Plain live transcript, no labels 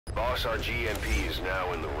Boss, our GMP is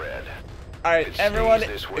now in the red. Alright, everyone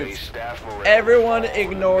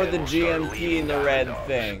ignore the GMP in the red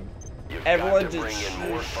thing. Everyone just bring in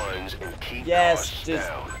more funds and keep just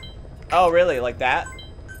down. Oh really, like that?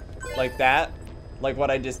 Like that? Like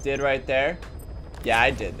what I just did right there? Yeah,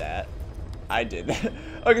 I did that.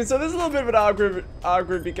 Okay, so this is a little bit of an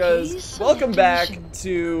awkward because welcome back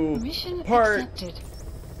to part.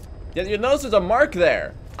 Yeah, you'll notice there's a mark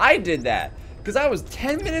there. I did that because I was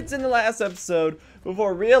 10 minutes in the last episode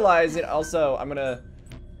before realizing. Also,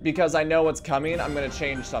 because I know what's coming, I'm gonna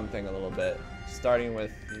change something a little bit, starting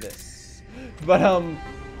with this. But I'm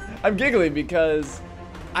giggling because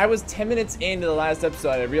I was 10 minutes into the last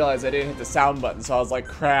episode and I realized I didn't hit the sound button, so I was like,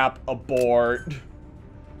 crap, abort.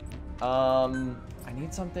 I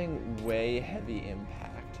need something way heavy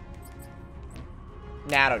impact.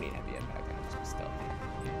 Nah, I don't need heavy impact. I'm just stealthy.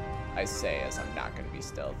 I say as I'm not gonna be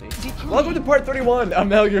stealthy. Welcome to part 31 of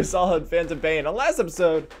Metal Gear Solid Phantom Pain. On last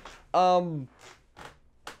episode,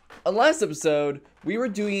 we were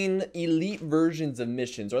doing elite versions of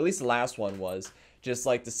missions, or at least the last one was. Just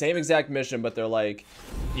like the same exact mission, but they're like,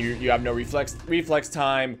 you have no reflex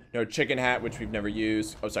time, no chicken hat, which we've never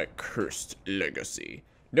used. Oh, sorry, cursed legacy.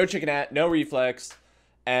 No chicken hat, no reflex,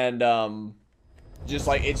 and just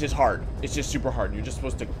like it's just hard. It's just super hard. You're just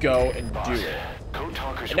supposed to go and do it.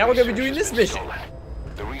 And now we're gonna be doing this mission,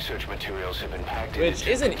 the research materials have been packed which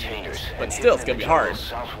isn't easy, but still it's gonna be hard.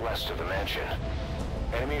 Southwest of the mansion.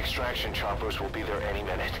 Enemy extraction choppers will be there any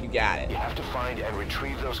minute. You got it. You have to find and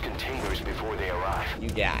retrieve those containers before they arrive. You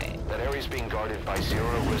got it. That area is being guarded by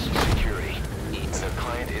zero-risk security. And their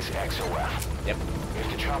client is XOF. Yep.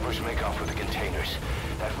 If the choppers make off with the containers,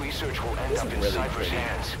 that research will end up in really Cypher's pretty.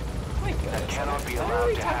 hands. That cannot be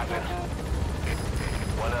allowed to happen.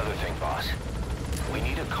 One other thing, boss. We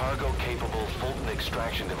need a cargo-capable Fulton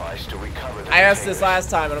extraction device to recover the I asked this containers. last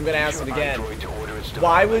time, and I'm gonna ask it again.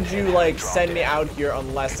 Why would you like send me out here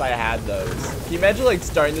unless I had those? Can you imagine like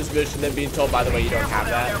starting this mission and then being told, by the way, you don't have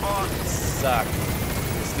that? Suck.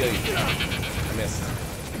 Steal you. I missed.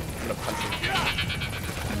 I'm gonna punch you.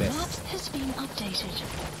 I missed. Has been updated.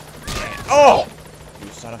 Oh! You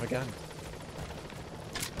son of a gun.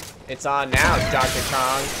 It's on now, Dr.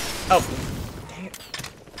 Kong. Oh, damn.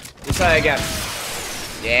 Let's try that again.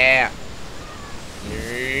 Yeah.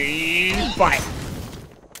 Bye.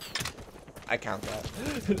 I count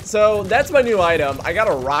that. So that's my new item. I got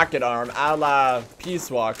a rocket arm a la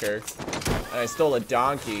Peace Walker. And I stole a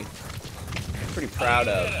donkey. I'm pretty proud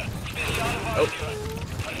of. Oh.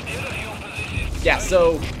 Yeah,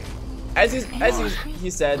 so as he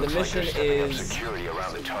said, the mission is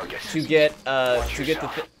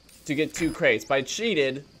to get 2 crates. But I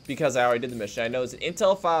cheated because I already did the mission. I know there's an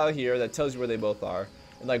intel file here that tells you where they both are.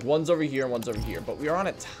 And like one's over here and one's over here. But we are on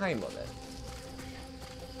a time limit.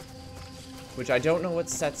 Which I don't know what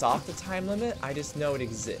sets off the time limit. I just know it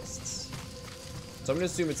exists. So I'm gonna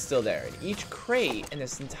assume it's still there. And each crate in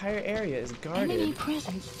this entire area is guarded. Enemy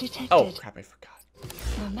presence detected. Oh crap, I forgot.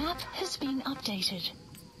 The map has been updated.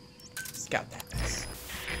 Scout that mess.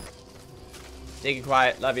 Take it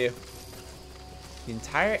quiet, love you. The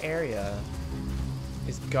entire area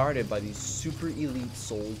is guarded by these super elite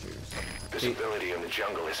soldiers. Visibility in the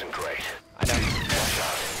jungle isn't great. I know. Watch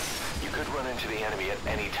out. You could run into the enemy at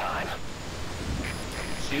any time.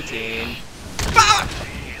 Shooting. Ah!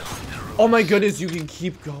 Oh my goodness, you can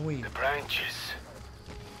keep going. The branches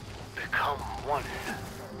become one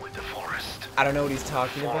with the forest. I don't know what he's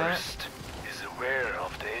talking about. Forest is aware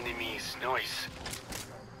of the enemy's noise.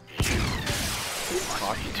 He's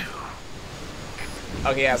talking to.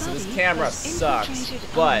 Okay, yeah, so this camera sucks,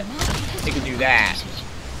 but it can do that.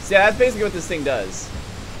 So yeah, that's basically what this thing does.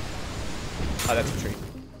 Oh, that's a tree.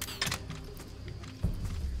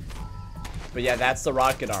 But yeah, that's the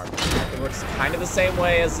rocket arm. It works kind of the same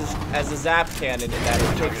way as the zap cannon in that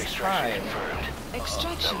it takes time.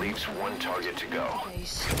 Extraction. That leaves 1 target to go.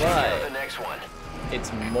 But The next one.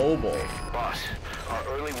 it's mobile. Boss, our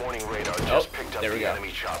early warning radar just picked up there we the go.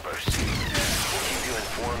 enemy choppers. We'll keep you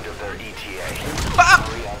informed of their ETA. Ah!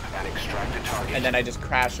 Hurry up and extract the target. And then I just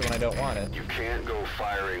crash it when I don't want it. You can't go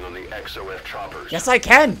firing on the XOF choppers. Yes, I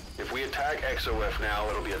can! If we attack XOF now,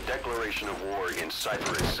 it'll be a declaration of war against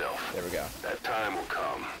Cypher itself. There we go. That time will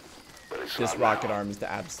come, but it's This not rocket now. arm is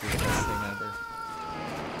the absolute best thing ever.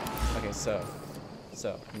 Okay, so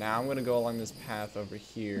now I'm gonna go along this path over The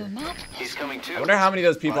here. map He's coming too. I wonder how many of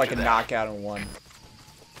those people I Roger can that. knock out in one.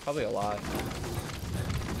 Probably a lot.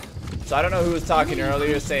 So I don't know who was talking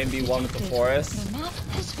earlier saying be one with the forest, The map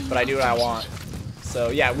has been but I do what I updated. want. So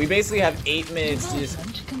yeah, we basically have 8 minutes to just.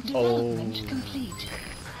 Development complete.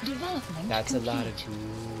 Development That's a lot of complete.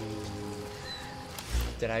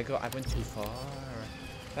 food. Did I go? I went too far.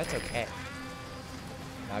 That's okay.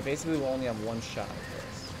 I basically will only have one shot at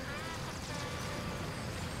this.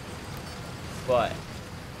 But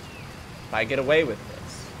if I get away with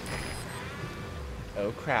this,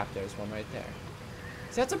 oh crap, there's one right there.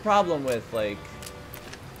 See, that's a problem with like,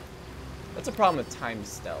 that's a problem with time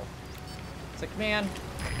stealth. It's like, man,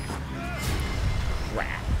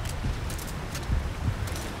 crap.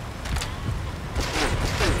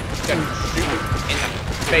 Gonna shoot me in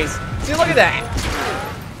the face. See, look at that.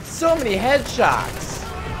 So many headshots.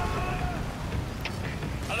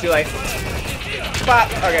 Too late. Bop.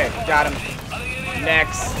 Okay, got him.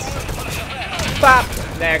 Next. Bop.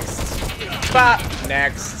 Next. Bop.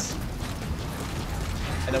 Next.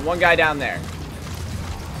 And then one guy down there.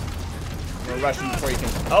 I'm gonna rush him before you can.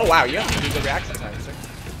 Oh wow, you have to do the reaction time, sir.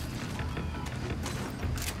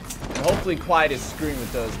 And hopefully Quiet is screwing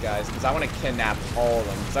with those guys because I want to kidnap all of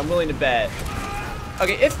them. Because I'm willing to bet.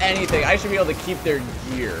 Okay, if anything, I should be able to keep their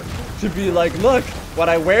gear. To be like, look, when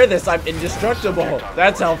I wear this, I'm indestructible.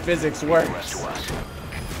 That's how physics works.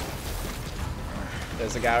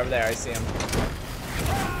 There's a guy over there. I see him.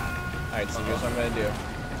 Alright, so here's what I'm going to do.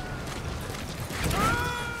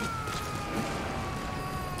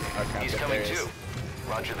 Okay, He's coming too.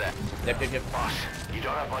 Roger that. Yep. Boss, you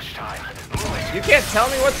don't have much time. Move it. You can't tell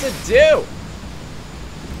me what to do!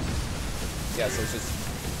 Yeah, so it's just...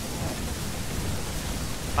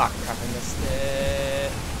 Ah, crap, I missed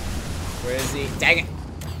it. Where is he? Dang it!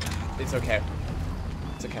 It's okay.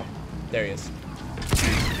 It's okay. There he is.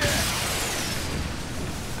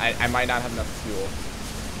 I might not have enough fuel.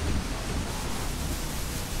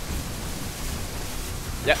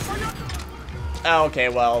 Yep. Oh, okay,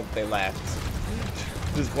 well, they left.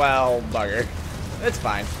 Just, well, bugger. It's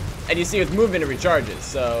fine. And you see with movement it recharges,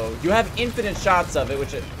 so you have infinite shots of it,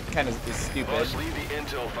 which it kind of is stupid. Boss, leave the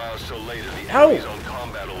intel files till later. The Ow! enemy's on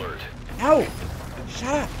combat alert. Ow!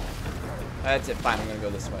 Shut up! That's it, fine, I'm gonna go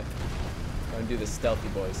this way. I'm gonna do the stealthy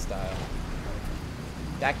boys style.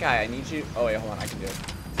 That guy, I need you. Oh, wait, hold on, I can do it.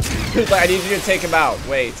 Like, I need you to take him out.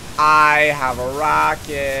 Wait, I have a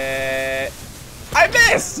rocket. I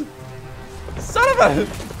missed! Son of a.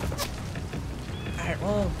 Alright,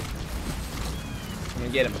 well. I'm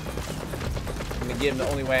gonna get him. I'm gonna get him the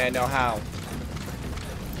only way I know how.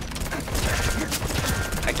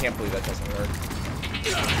 I can't believe that doesn't work.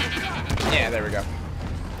 Yeah, there we go.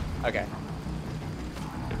 Okay.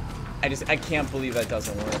 I can't believe that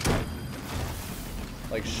doesn't work.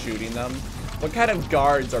 Like shooting them. What kind of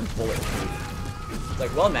guards are bulletproof? It's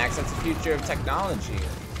like, well, Max, that's the future of technology.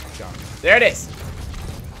 Junk. There it is.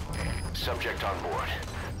 Subject on board.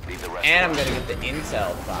 Leave the rest. And I'm gonna get the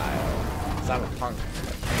intel file. Cause I'm a punk.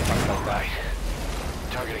 Punk like that.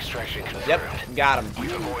 Target extraction confirmed. Yep, got him.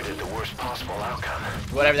 We've avoided the worst possible outcome.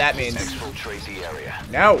 Whatever that means. Exfiltrate the area.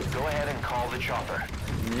 No. Go ahead and call the chopper.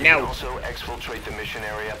 No. Also exfiltrate the mission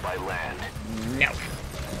area by land. No.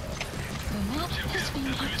 The map has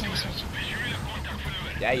been updated.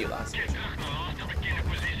 Yeah, you lost it.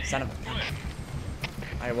 Son of a bitch.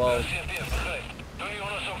 Alright, well.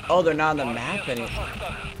 Oh, they're not on the map anymore.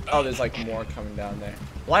 Oh, there's like more coming down there.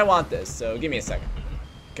 Well, I want this, so give me a second.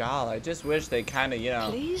 God, I just wish they kind of, you know,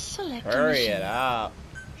 Please select hurry mission. it up.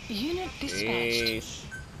 Unit dispatched. Sheesh.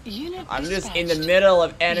 Unit I'm just dispatched. in the middle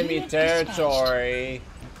of enemy Unit territory.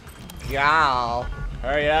 Gal,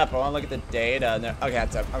 hurry up. I want to look at the data. No, okay,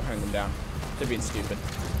 that's up. I'm hunting them down. They're being stupid.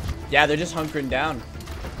 Yeah, they're just hunkering down.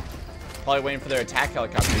 Probably waiting for their attack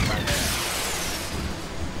helicopter to find them.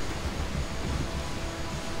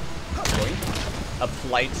 Doink. A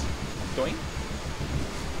polite doink.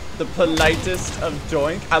 The politest of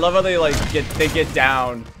doink. I love how they like get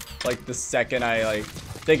down like the second I like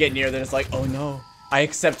they get near. Then it's like, oh no, I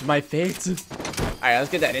accept my fate. All right,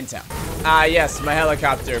 let's get that intel. Ah, yes, my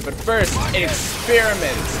helicopter. But first, an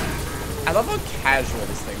experiment. I love how casual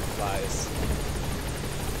this thing flies.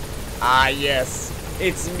 Ah, yes,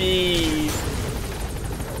 it's me.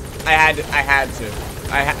 I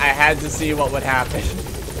had to see what would happen.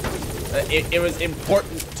 It was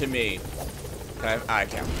important to me. I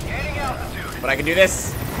can't. But I can do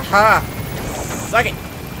this. Ha! Suck it!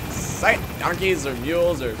 Suck it! Donkeys or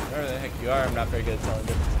mules or whatever the heck you are. I'm not very good at telling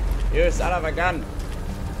difference. You son of a gun!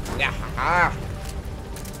 Yeah! Ha!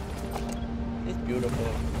 It's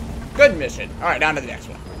beautiful. Good mission. Alright, on to the next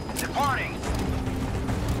one. Departing!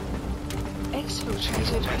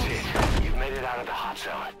 Exfiltrated. That's it. You've made it out of the hot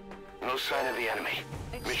zone. No sign of the enemy.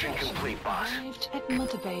 Mission complete, boss. Arrived at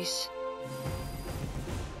Mother Base.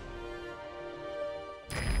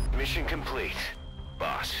 Mission complete,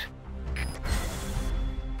 boss.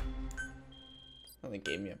 Only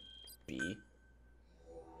gave me a B.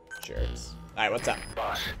 Jerks. Alright, what's up?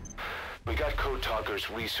 Boss, we got Code Talker's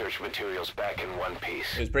research materials back in one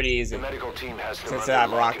piece. It was pretty easy. The medical team has them Since under I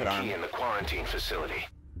have a lock rocket and arm. key in the quarantine facility.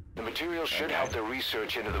 The materials should help their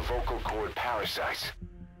research into the vocal cord parasites.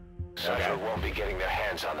 Cypher won't be getting their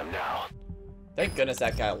hands on them now. Thank goodness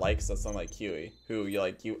that guy likes us, unlike Huey, who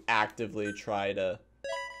you actively try to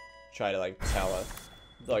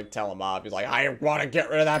tell him off. He's like, I want to get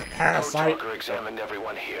rid of that parasite. Code Talker examined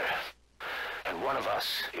everyone here, and one of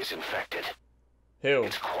us is infected. Who?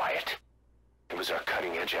 It's quiet. It was our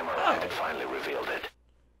cutting-edge MRI that finally revealed it.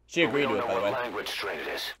 She agreed to it, by the We don't know way. what language strain it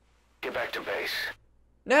is. Get back to base.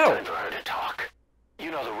 No. Time for her to talk.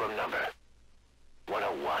 You know the room number.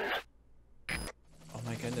 101. Oh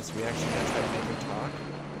my goodness, we actually gotta try to make her talk.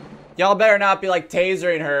 Y'all better not be like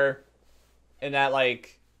tasering her in that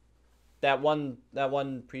that one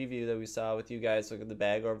preview that we saw with you guys. Look at the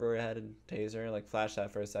bag over her head and taser her, like flash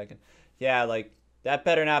that for a second. Yeah, like that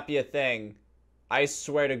better not be a thing. I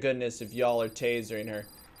swear to goodness if y'all are tasering her.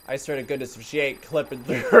 I swear to goodness if she ain't clipping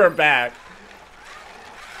through her back.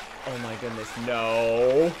 Oh my goodness,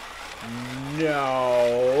 no.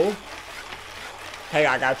 No. Hey,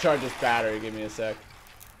 I gotta charge this battery. Give me a sec.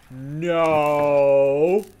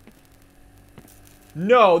 No.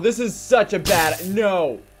 No, this is such a bad...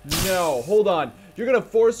 No. No, hold on. You're gonna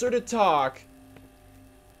force her to talk.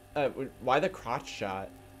 Why the crotch shot?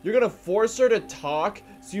 You're gonna force her to talk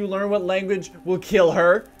so you learn what language will kill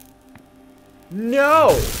her? No.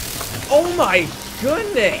 Oh my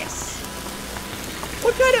goodness.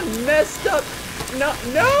 What kind of messed up... No.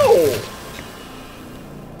 No.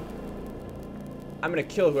 I'm gonna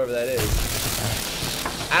kill whoever that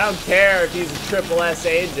is. I don't care if he's a triple S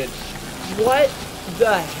agent. What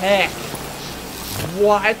the heck?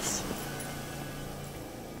 What?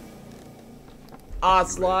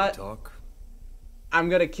 Ocelot, I'm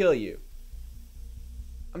gonna kill you.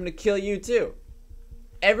 I'm gonna kill you too.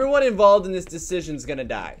 Everyone involved in this decision is gonna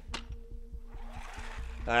die.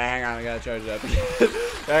 Alright, hang on, I gotta charge it up.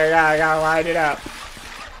 I gotta line it up.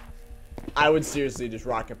 I would seriously just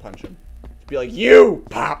rocket punch him. Be like, you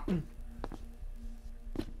pop.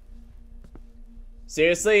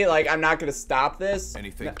 Seriously, like I'm not gonna stop this.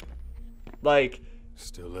 Anything? No. Like,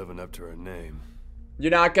 still living up to her name.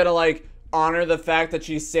 You're not gonna like honor the fact that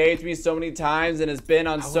she saved me so many times and has been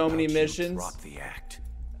on so many missions. Drop the act.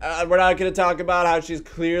 We're not gonna talk about how she's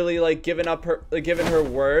clearly like given her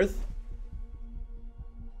worth.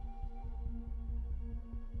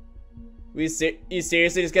 You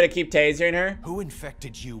seriously just gonna keep tasering her? Who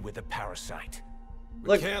infected you with a parasite?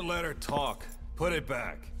 We can't let her talk. Put it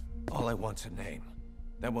back. All I want's a name.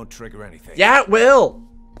 That won't trigger anything. Yeah, it will.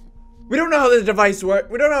 We don't know how the device works.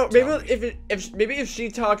 We don't know. Maybe if she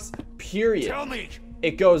talks, period, Tell me.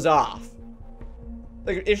 it goes off.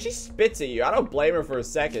 Like if she spits at you, I don't blame her for a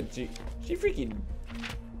second. She freaking.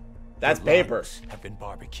 That's Your paper. lungs have been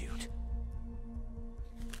barbecued.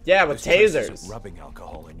 Yeah, with There's traces tasers. of rubbing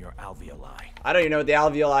alcohol in your alveoli. I don't even know what the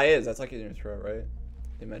alveoli is. That's like in your throat, right?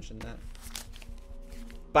 They mentioned that.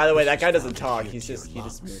 By the way, that guy doesn't talk. He just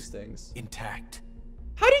moves things. Intact.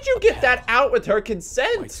 How did you get that out with her White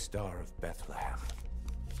consent? Star of Bethlehem.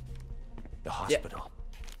 The hospital.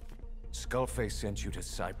 Skullface sent you to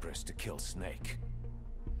Cyprus to kill Snake.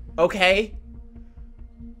 Okay.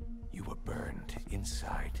 You were burned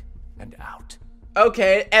inside and out.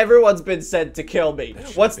 Okay, everyone's been sent to kill me.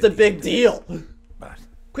 What's the big deal? But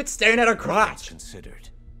Quit staring at her things crotch. considered,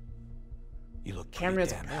 you look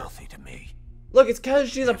Cameron's pretty a damn perv. healthy to me. Look, it's because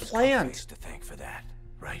she's a You have plant. Skullface to thank for that,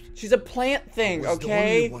 right? She's a plant thing, Was the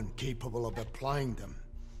okay? only one capable of applying them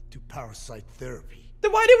to parasite therapy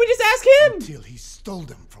Then why didn't we just ask him? until he stole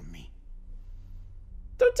them from me.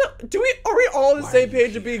 Don't tell. Are we all on the Why same are you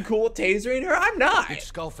page of being cool with tasering her? I'm not. Did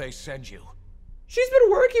Skullface send you? She's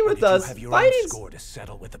been working Or with did you us, have your fighting. own score to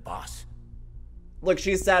settle with the boss? Look,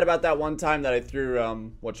 she's sad about that one time that I threw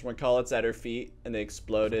whatchamacallits at her feet and they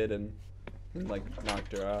exploded and like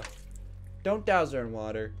knocked her off. Don't douse her in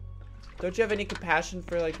water. Don't you have any compassion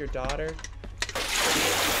for like your daughter?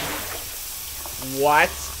 What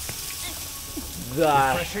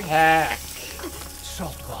the Refreshing. heck?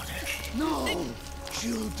 Salt water. No!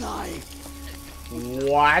 She'll die.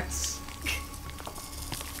 What?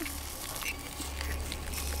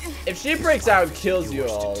 If she breaks out and kills you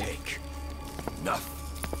Yours to all. take. Enough.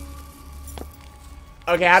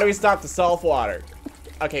 Okay, how do we stop the salt water?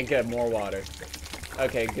 Okay, good. More water.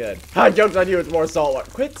 Okay, good. Ha, joke's on you, it's more salt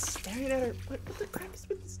water. Quit staring at her. What the crap is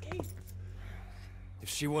with this game? If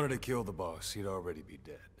she wanted to kill the boss, he'd already be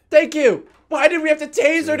dead. Thank you! Why did we have to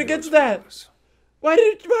tase her to get to that? Why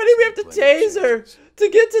did we have to tase her to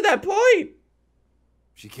get to that point?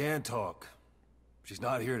 She can talk. She's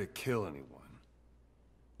not here to kill anyone.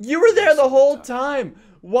 You were there the whole time.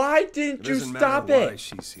 Why didn't you stop why it?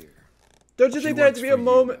 she's here. Don't you think there had to be a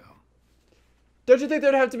moment? Don't you think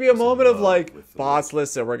there'd have to be a moment of like, boss,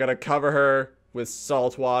 listen, we're gonna cover her with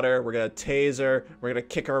salt water, we're gonna tase her, we're gonna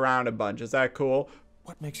kick her around a bunch. Is that cool?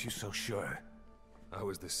 What makes you so sure? I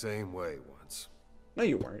was the same way once. No,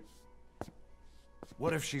 you weren't.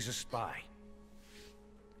 What if she's a spy?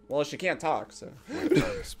 Well, she can't talk, so. What if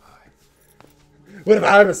I'm a spy? What if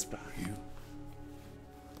I'm a spy? You?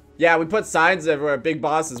 Yeah, we put signs everywhere. Big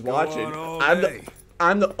Boss is watching. on all I'm day.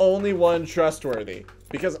 the only one trustworthy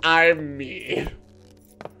because I'm me.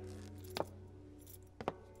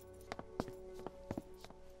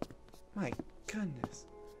 My goodness.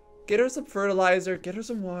 Get her some fertilizer. Get her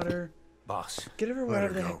some water. Boss. Get her Let whatever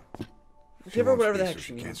her the heck. go. Give her whatever the She heck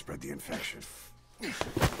she can't needs. spread the infection.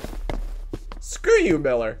 Screw you,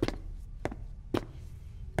 Miller.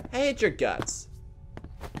 I hate your guts.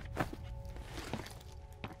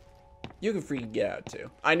 You can freaking get out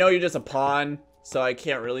too. I know you're just a pawn, so I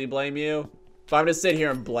can't really blame you. But I'm gonna sit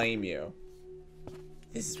here and blame you.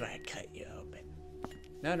 This is where I cut you open.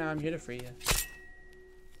 No, I'm here to free you.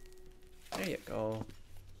 There you go.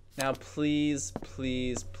 Now please,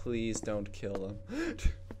 please, please don't kill him.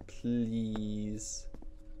 Please.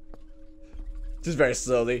 Just very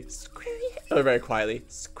slowly. Screw you. Or very quietly.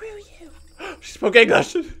 Screw you. She spoke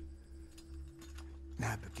English.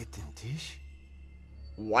 Na beginnen Tisch.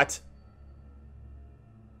 What?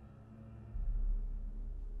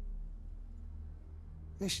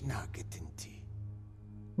 Nicht na getting tea.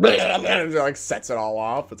 Like sets it all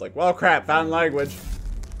off. It's like, well, crap, found language.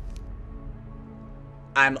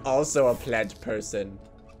 I'm also a plant person.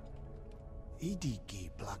 Idiki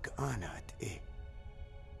plak anat e.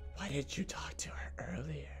 Why did you talk to her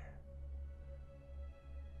earlier?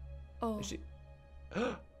 Oh, Is she...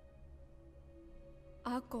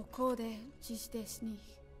 ako kode dziś des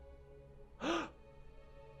nicht.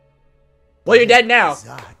 Well, you're dead now.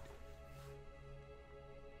 Zad.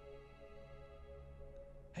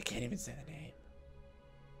 I can't even say the name.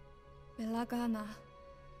 Belagana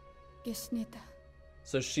gesnita.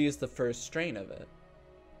 So she's the first strain of it.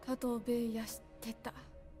 Katobe yasteta.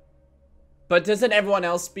 But doesn't everyone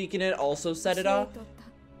else speaking it also set it off?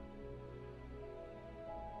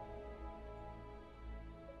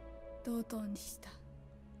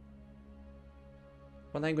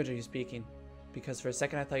 What language are you speaking? Because for a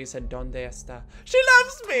second I thought you said donde está. She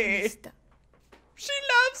loves me! She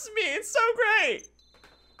loves me! It's so great!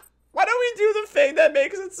 Why don't we do the thing that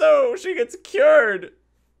makes it so she gets cured?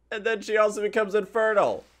 And then she also becomes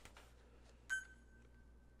infertile.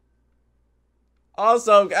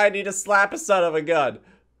 Also, I need to slap a son of a gun.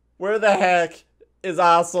 Where the heck is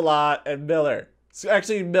Ocelot and Miller?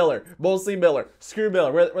 Actually, Miller. Mostly Miller. Screw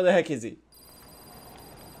Miller. Where the heck is he?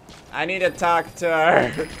 I need to talk to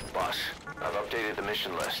her. Boss, I've updated the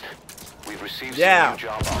mission list. We've received Yeah. some new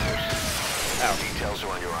job offers. Oh. Details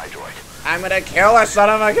are on your iDroid. I'm gonna kill a son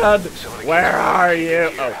of a gun. Some of the Where kids are you?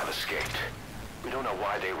 here Oh. have escaped. We don't know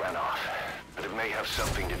why they ran off, but it may have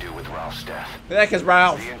something to do with Ralph's death. Who the heck is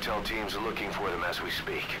Ralph? The intel teams are looking for them as we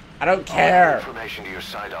speak. I don't I'll add care. information to your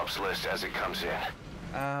side ops list as it comes in.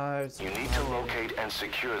 You need to locate and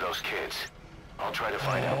secure those kids. I'll try to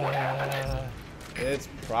find out what happened. It's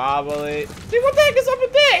probably... Dude, what the heck is up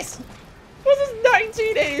with this? What's this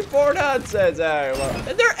 1984 nonsense? Alright, well,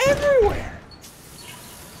 and they're everywhere.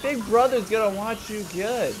 Big Brother's gonna watch you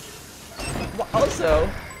good. Well, also,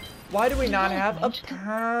 why do we not have a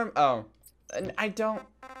perm? Oh, and I don't...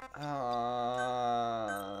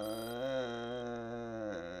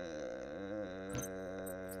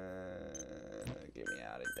 Get me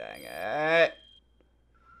out of dang it.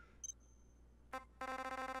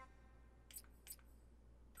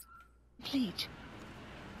 Complete.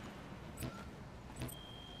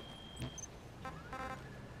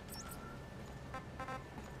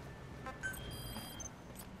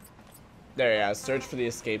 There, yeah, search for the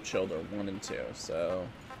escaped children, 1 and 2. So,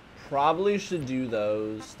 probably should do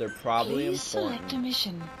those. They're probably Please select a important.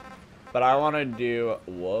 mission. But I want to do,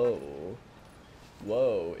 whoa,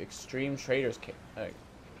 extreme traders. Let's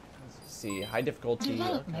see, high difficulty.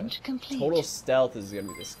 Development complete. Total stealth is gonna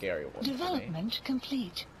be the scary one. Development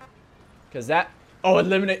complete. Because that,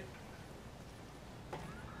 eliminate.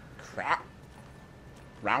 Crap.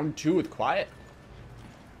 Round 2 with quiet.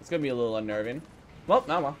 It's gonna be a little unnerving. Well,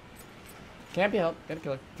 no, well. Can't be helped. Gotta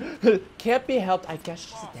kill her. Can't be helped. I guess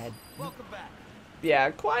she's dead. Welcome back.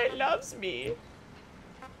 Yeah, Quiet loves me.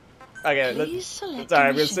 Okay, Please select sorry, a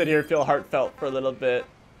I'm gonna mission. sit here and feel heartfelt for a little bit.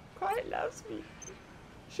 Quiet loves me.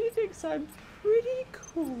 She thinks I'm pretty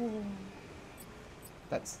cool.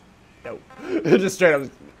 That's No. Just straight up,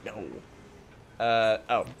 no.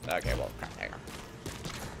 Oh, okay, well, crap, hang on.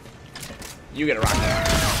 You get a rocket.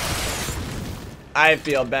 I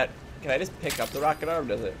feel Can I just pick up the rocket arm?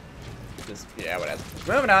 Does it? Just, yeah, whatever.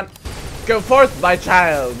 Moving on. Go forth, my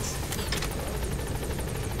child.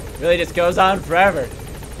 Really just goes on forever.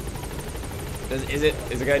 Is it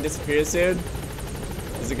gonna disappear soon?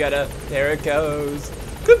 Is it gonna? There it goes.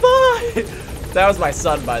 Goodbye. That was my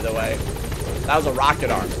son, by the way. That was a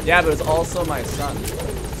rocket arm. Yeah, but it was also my son.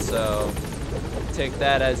 So take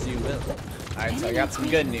that as you will. Alright, so I got some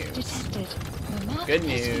good news. Good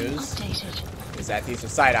news is that these are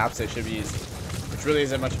side ops, so it should be easy. Which really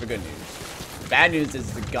isn't much of a good news. Bad news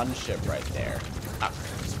is the gunship right there.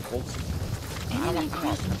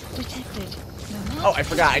 Oh, I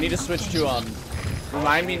forgot. I need to switch to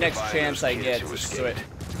remind me next chance I get to switch.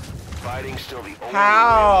 Fighting's still the only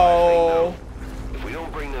How? If we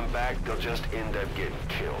don't bring them back, they'll just end up getting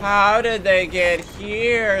killed. How did they get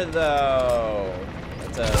here, though?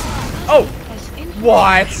 That's a... Oh!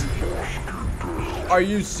 What? Are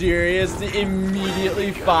you serious? It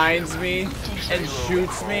immediately finds me and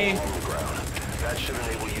shoots me? That should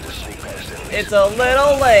enable you to sneak past enemies. It's a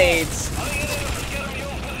little late.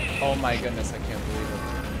 Oh my goodness, I can't believe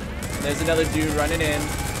it. There's another dude running in.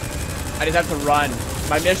 I just have to run.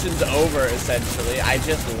 My mission's over, essentially. I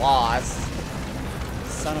just lost.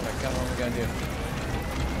 Son of a gun, what am I gonna do?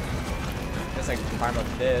 Guess I can climb up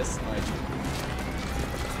this. Like,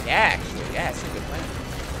 yeah, actually, yeah, it's a good plan.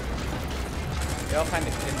 Maybe I'll find a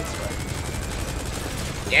kid this way.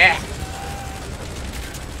 Yeah!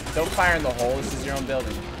 Don't fire in the hole, this is your own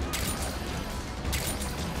building.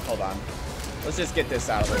 Hold on. Let's just get this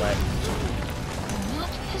out of the way.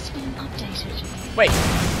 Wait!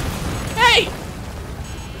 Hey!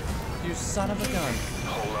 You son of a gun.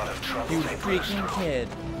 Whole lot of trouble. You freaking kid.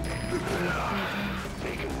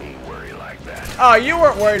 Making me worry like that. Oh, you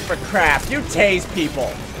weren't worried for crap. You tase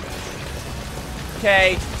people.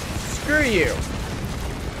 Okay? Screw you.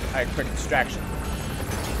 Alright, quick distraction.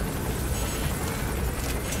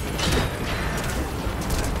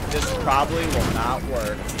 This probably will not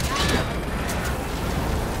work.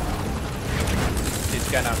 It's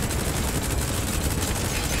gonna...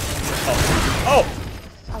 Oh. Oh!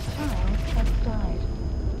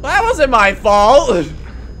 That wasn't my fault! Alright,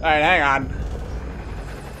 hang on.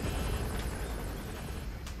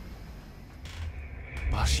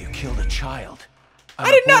 Boss, you killed a child. I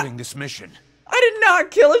did not- aborting this mission. I did not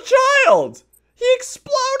kill a child! He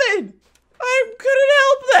exploded! I couldn't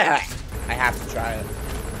help that! I have to try it.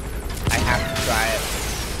 I have to try it.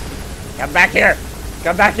 Come back here!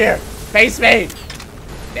 Come back here! Face me!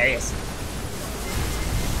 There he is.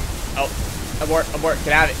 Oh. Abort, abort,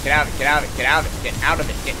 get out of it, get out of it, get out of it, get out of it, get out of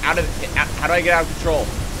it, get out of it, get out. How do I get out of control?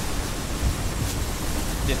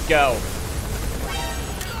 Just go.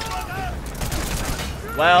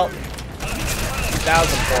 Well, that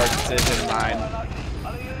was a poor decision of mine.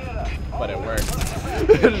 But it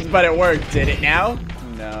worked. But it worked, did it now?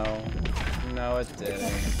 No. No, it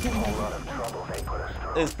didn't.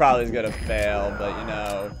 This probably is gonna fail, but you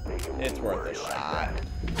know, it's worth a shot.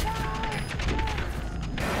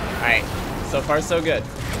 Alright. So far, so good.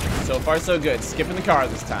 So far, so good. Skipping the car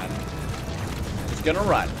this time. Just gonna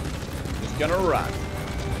run. Just gonna run.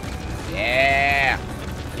 Yeah.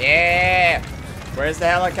 Yeah. Where's the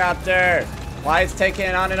helicopter? Why it's taking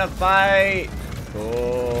it on in a fight?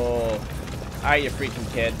 Cool. Alright, you freaking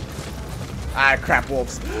kid. Ah, crap,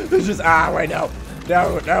 wolves. There's just, wait, no.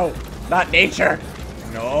 No, no. Not nature.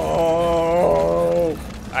 No.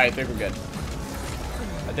 Alright, I think we're good.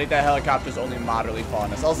 I think that helicopter's only moderately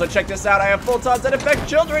following us. Also, check this out. I have photons that affect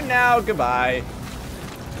children now. Goodbye.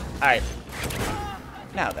 Alright.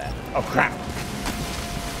 Now then. Oh, crap.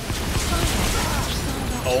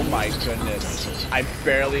 Oh, my goodness. I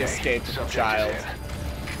barely escaped the child.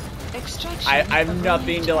 I have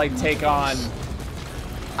nothing to, like, take on.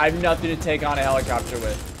 I have nothing to take on a helicopter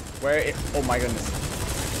with. Oh, my goodness.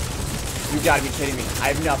 You gotta be kidding me. I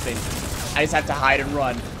have nothing. I just have to hide and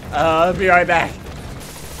run. I'll be right back.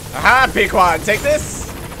 Aha, Pequod, take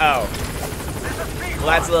this! Oh. Well,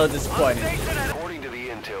 that's a little disappointing. According to the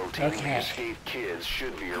intel team, Okay. escaped kids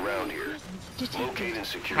should be around here. Locate and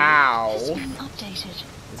secure. How?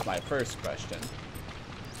 Is my first question.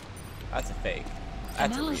 That's a fake.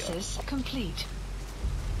 That's a real. Complete.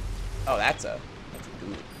 Oh, that's a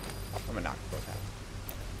good. I'm gonna knock both out.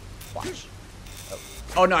 Watch.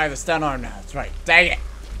 Oh no, I have a stun arm now. That's right. Dang it!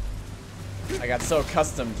 I got so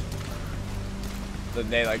accustomed. Then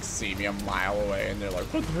they like see me a mile away and they're like,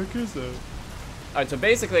 what the heck is that? Alright, so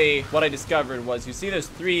basically what I discovered was, you see there's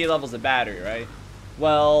 3 levels of battery, right?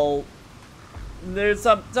 Well, there's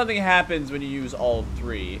something happens when you use all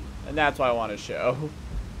three, and that's what I want to show.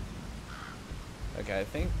 Okay, I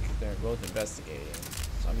think they're both investigating,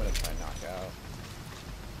 so I'm gonna try and knock out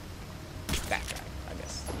that guy, I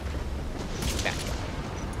guess. That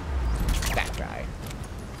guy. That guy.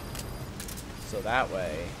 So that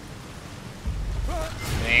way.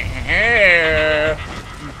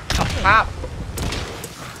 Pop.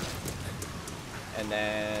 And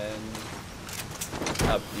then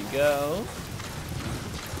up you go.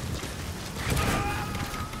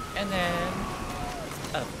 And then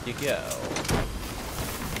up you go.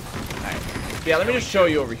 Alright. Yeah, let me just show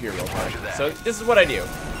you over here real quick. So this is what I do.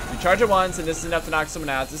 You charge it once, and this is enough to knock someone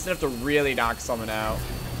out. This is enough to really knock someone out.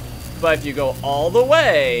 But if you go all the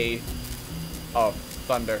way... Oh,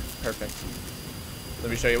 thunder. Perfect. Let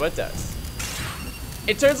me show you what it does.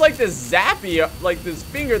 It turns like this zappy, like this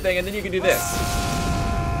finger thing, and then you can do this.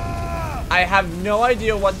 I have no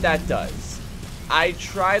idea what that does. I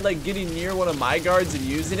tried like getting near one of my guards and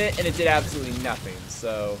using it, and it did absolutely nothing.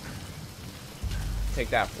 So take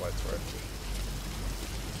that for what it's worth.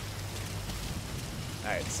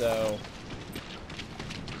 Alright, so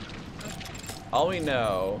all we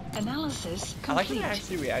know. Analysis complete. I like when they're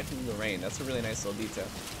actually reacting to the rain. That's a really nice little detail.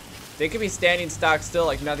 They could be standing stock still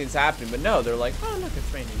like nothing's happening, but no, they're like, oh look,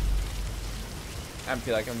 it's raining. I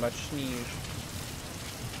feel like I'm much sneeze.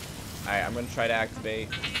 Alright, I'm gonna try to activate.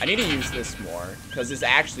 I need to use this more, because this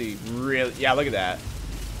actually really, yeah, look at that.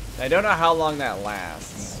 I don't know how long that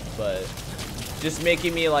lasts, but just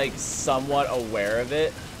making me like somewhat aware of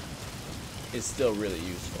it is still really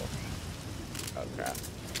useful. Oh crap.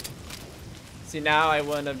 See, now I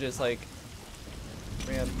wouldn't have just like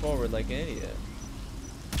ran forward like an idiot.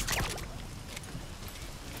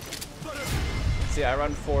 See, I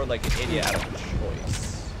run forward like an idiot out of choice.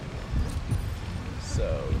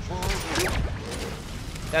 So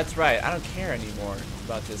that's right, I don't care anymore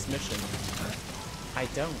about this mission. I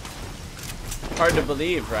don't. Hard to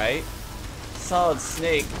believe, right? Solid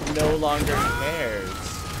Snake no longer cares.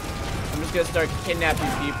 I'm just gonna start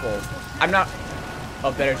kidnapping people. I'm not.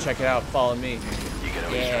 Oh, better check it out. Follow me.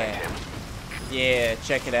 Yeah. Yeah,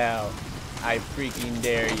 check it out. I freaking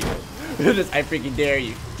dare you. I freaking dare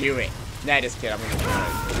you. Do it. Nah, just kidding. I'm gonna do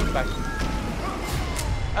it. Bye.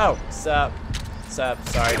 Oh, sup. Sup.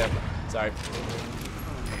 Sorry.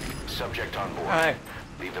 Subject on board. Alright.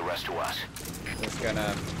 Leave the rest to us. Just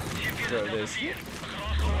gonna throw this. You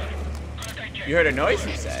heard a noise,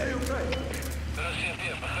 you said.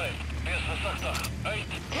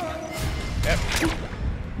 Yep.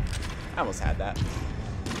 I almost had that.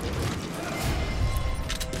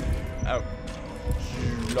 Oh.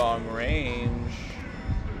 Long range.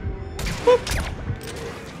 Boop.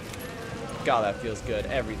 God, that feels good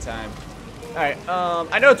every time. Alright,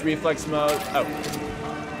 I know it's reflex mode. Oh.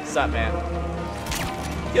 What's up, man?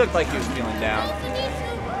 You looked like you was feeling down.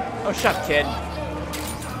 Oh, shut up, kid.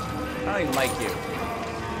 I don't even like you.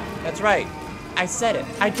 That's right. I said it.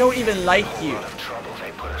 I don't even like you. Trouble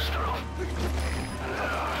they put us through.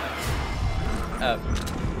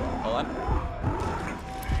 Hold on.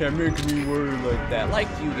 Can't make me worry like that. Like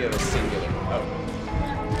you give a singular. Oh.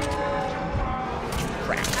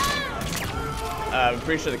 Crap. I'm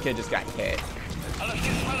pretty sure the kid just got hit. Oh,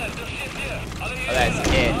 that's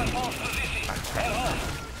it.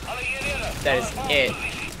 That is it.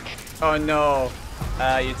 Oh no.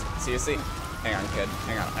 You seriously? Hang on, kid.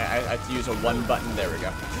 Hang on. I have to use a one button. There we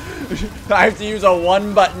go. I have to use a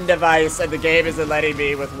one button device, and the game isn't letting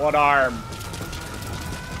me with one arm.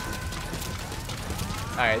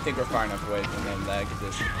 Alright, I think we're far enough away from them that I could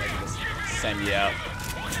just send you out.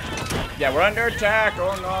 Yeah, we're under attack.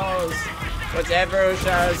 Oh no. Whatever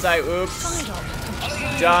shall I say? Oops.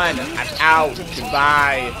 Done. I'm out.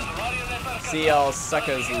 Goodbye. See y'all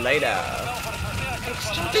suckers later.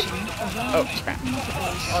 Oh crap.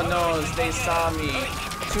 Oh no, they saw me.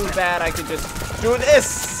 Too bad I could just do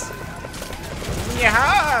this.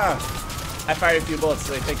 Yeah. I fired a few bullets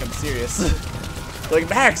so they think I'm serious. Like,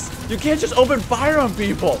 Max, you can't just open fire on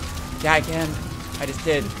people. Yeah, I can. I just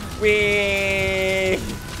did. Whee!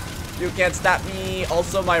 You can't stop me.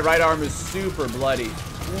 Also, my right arm is super bloody.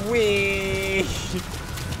 Whee!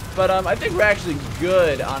 But I think we're actually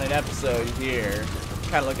good on an episode here.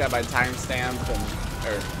 Kind of look at my timestamp and.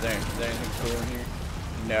 Or, is there anything cool in here?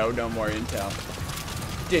 No more intel.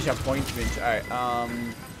 Disappointment. Alright,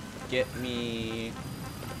 get me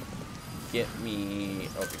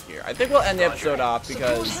over here. I think we'll end the episode off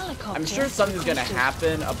because I'm sure something's gonna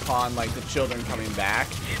happen upon like the children coming back.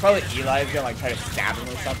 Probably Eli's gonna like try to stab him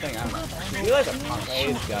or something. I don't know. Eli's a punk. I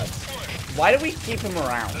hate his guts. Why do we keep him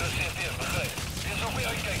around?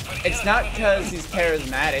 It's not because he's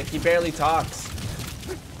charismatic. He barely talks.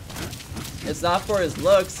 It's not for his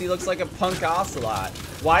looks. He looks like a punk ocelot.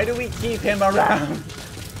 Why do we keep him around?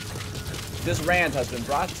 This rant has been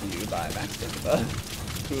brought to you by Max Dickaba,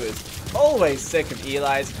 who is always sick of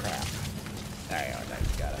Eli's crap. There you go. Now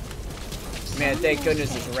you got it. Man, thank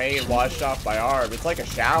goodness this rain washed off my arm. It's like a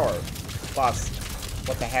shower. Boss,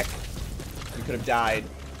 what the heck? You could have died.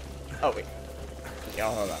 Oh, wait. Yo,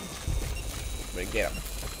 hold on. I'm gonna get him.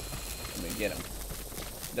 I'm gonna get him.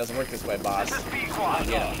 It doesn't work this way, boss. Get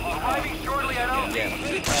him. Get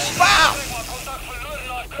him. Wow!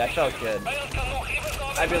 That felt good.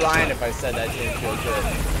 I'd be lying if I said that didn't feel good.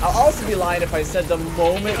 I'll also be lying if I said the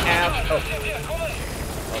moment after. Oh.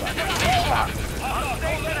 Hold on.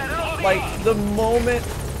 Stop. Like, the moment.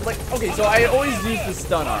 Like, okay, so I always use the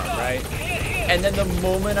stun arm, right? And then the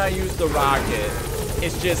moment I use the rocket,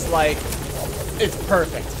 it's just like, it's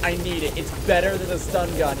perfect. I need it. It's better than a stun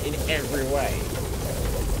gun in every way.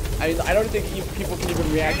 I mean, I don't think people can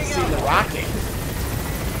even react to seeing the rocket.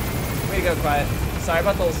 Way to go, Quiet. Sorry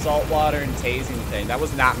about the saltwater and tasing thing. That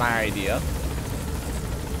was not my idea.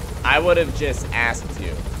 I would have just asked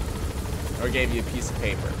you. Or gave you a piece of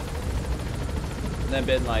paper. And then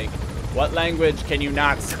been like, what language can you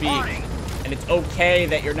not speak? And it's okay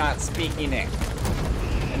that you're not speaking it.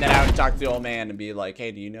 And then I would talk to the old man and be like,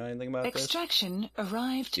 hey, do you know anything about this? Extraction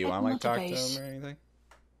arrived. Do you want to like talk to him or anything?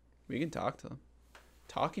 We can talk to him.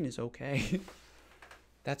 Talking is okay.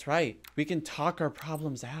 That's right. We can talk our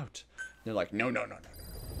problems out. They're like, no, no, no, no,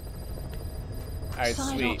 no. Alright,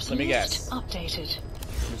 sweet. Let me guess. Updated.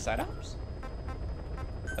 New side ops?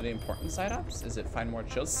 Are they important side ops? Is it find more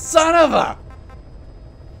chills? Son of a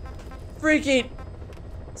freaking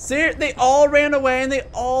they all ran away and they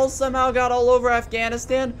all somehow got all over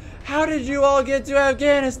Afghanistan? How did you all get to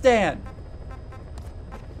Afghanistan?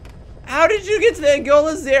 How did you get to the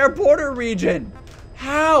Angola-Zaire border region?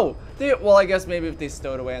 How? Well, I guess maybe if they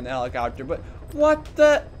stowed away in the helicopter, but what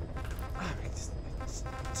the?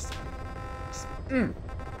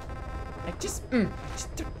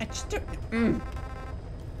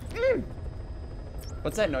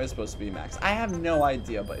 What's that noise supposed to be, Max? I have no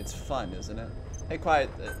idea, but it's fun, isn't it? Hey, Quiet,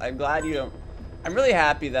 I'm glad you don't. I'm really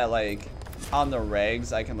happy that, like, on the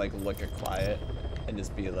regs, I can, like, look at Quiet and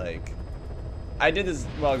just be like, I did this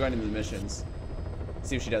while going into the missions.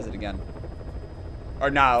 See if she does it again. Or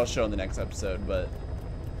not, I'll show in the next episode, but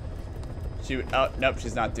she, oh, nope,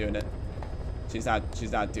 she's not doing it. She's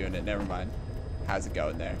not doing it, never mind. How's it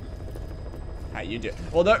going there? How you do?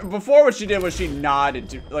 Well, before what she did was she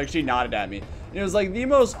nodded at me. And it was like the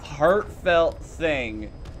most heartfelt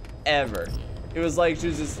thing ever. It was like she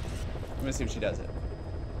was just, let me see if she does it.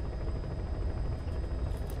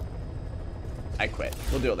 I quit.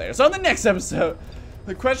 We'll do it later. So on the next episode,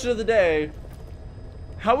 the question of the day,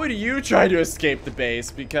 how would you try to escape the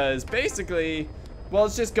base? Because basically, well,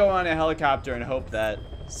 let's just go on a helicopter and hope that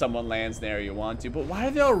someone lands there you want to. But why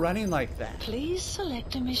are they all running like that? Please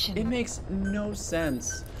select a mission. It makes no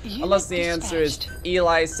sense. Unless the answer is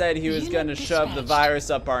Eli said he was going to shove the virus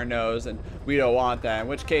up our nose and we don't want that. In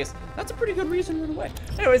which case, that's a pretty good reason to run away.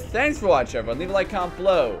 Anyways, thanks for watching, everyone. Leave a like, comment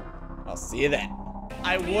below. I'll see you then.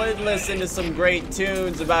 I would listen to some great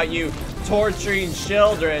tunes about you torturing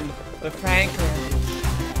children, but frankly,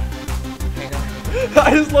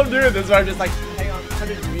 I just love doing this where I'm just like, hang on,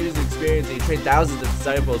 hundreds of years of experience and you train thousands of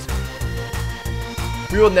disciples.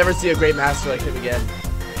 We will never see a great master like him again.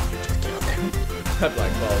 Just kill him. Black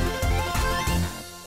Ball.